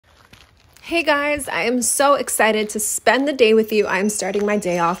Hey guys, I am so excited to spend the day with you. I'm starting my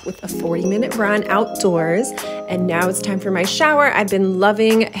day off with a 40-minute run outdoors, and now it's time for my shower. I've been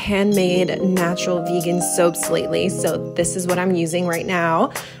loving handmade natural vegan soaps lately, so this is what I'm using right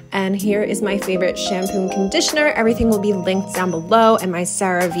now. And here is my favorite shampoo and conditioner. Everything will be linked down below, and my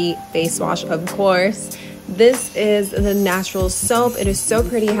CeraVe face wash, of course. This is the natural soap. It is so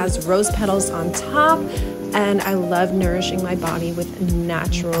pretty. It has rose petals on top, and I love nourishing my body with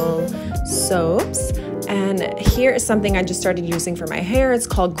natural soaps. And here is something I just started using for my hair. It's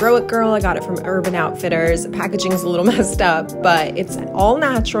called Grow It Girl. I got it from Urban Outfitters. Packaging is a little messed up, but it's all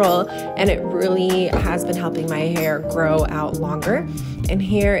natural, and it really has been helping my hair grow out longer. And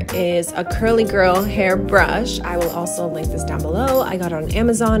here is a Curly Girl hair brush. I will also link this down below. I got it on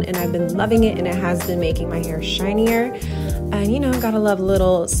Amazon, and I've been loving it, and it has been making my hair shinier. And you know, gotta love a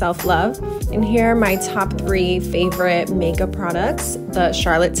little self-love. And here are my top 3 favorite makeup products. The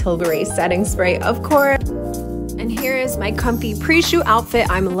Charlotte Tilbury setting spray, of course. And here is my comfy pre-shoot outfit.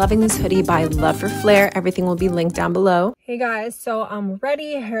 I'm loving this hoodie by Love for Flair. Everything will be linked down below. Hey guys, so I'm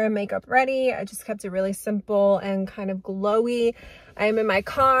ready, hair and makeup ready. I just kept it really simple and kind of glowy. I am in my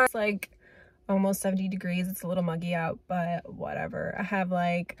car. It's like almost 70 degrees. It's a little muggy out, but whatever. I have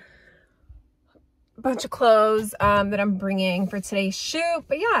like a bunch of clothes that I'm bringing for today's shoot.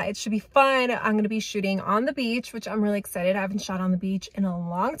 But yeah, it should be fun. I'm going to be shooting on the beach, which I'm really excited. I haven't shot on the beach in a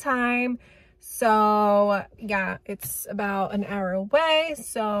long time. So yeah, it's about an hour away.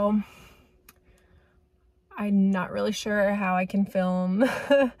 So I'm not really sure how I can film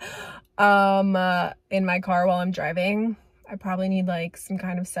in my car while I'm driving. I probably need like some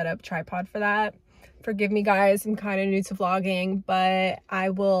kind of setup tripod for that. Forgive me guys, I'm kind of new to vlogging, but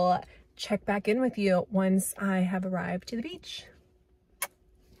I will check back in with you once I have arrived to the beach.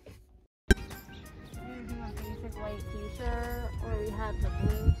 We're doing a basic white t-shirt, or we have the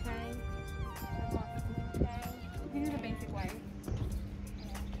blue tank. We can do the basic white.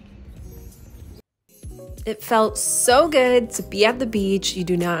 It felt so good to be at the beach. You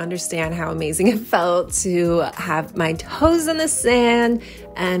do not understand how amazing it felt to have my toes in the sand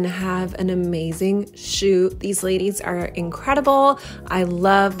and have an amazing shoot. These ladies are incredible. I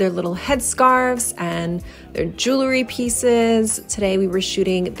love their little headscarves and their jewelry pieces. Today we were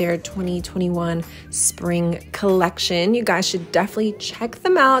shooting their 2021 spring collection. You guys should definitely check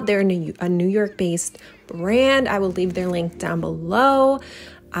them out. They're a New York-based brand. I will leave their link down below.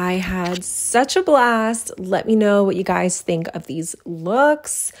 I had such a blast. Let me know what you guys think of these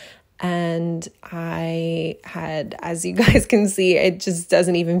looks. And I had, as you guys can see, it just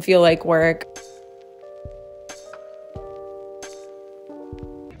doesn't even feel like work.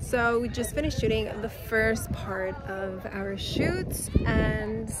 So we just finished shooting the first part of our shoot,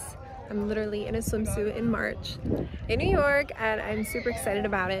 and I'm literally in a swimsuit in March in New York, and I'm super excited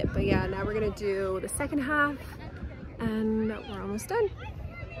about it. But yeah, now we're gonna do the second half, and we're almost done.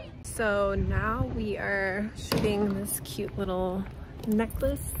 So now we are shooting this cute little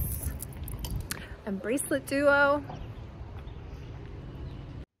necklace and bracelet duo.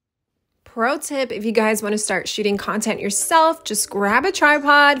 Pro tip, if you guys want to start shooting content yourself, just grab a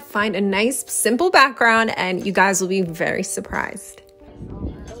tripod, find a nice simple background, and you guys will be very surprised.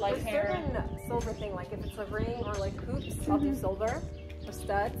 Like hair. Silver thing, like if it's a ring or like hoops, I'll do silver or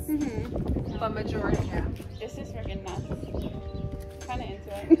studs. But majority, yeah. This is freaking nuts. Kind of into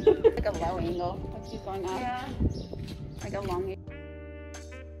it. Like a low angle. Let's keep going up. Yeah. Like a long angle.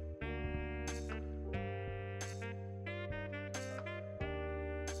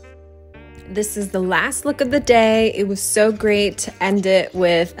 This is the last look of the day. It was so great to end it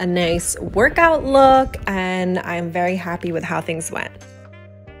with a nice workout look, and I'm very happy with how things went.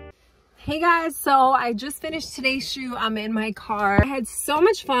 Hey guys, so I just finished today's shoot. I'm in my car. I had so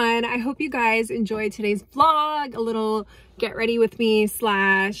much fun. I hope you guys enjoyed today's vlog, a little get ready with me /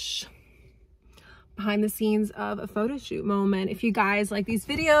 behind the scenes of a photo shoot moment. If you guys like these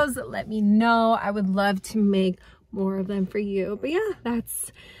videos, let me know. I would love to make more of them for you. But yeah,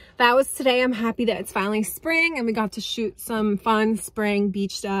 that was today. I'm happy that it's finally spring and we got to shoot some fun spring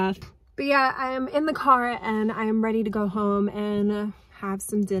beach stuff. But yeah, I am in the car and I am ready to go home and have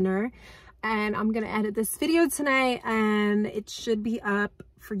some dinner. And I'm gonna edit this video tonight, and it should be up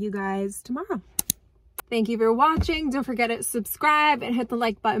for you guys tomorrow. Thank you for watching. Don't forget to subscribe and hit the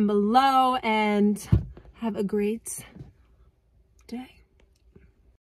like button below, and have a great day.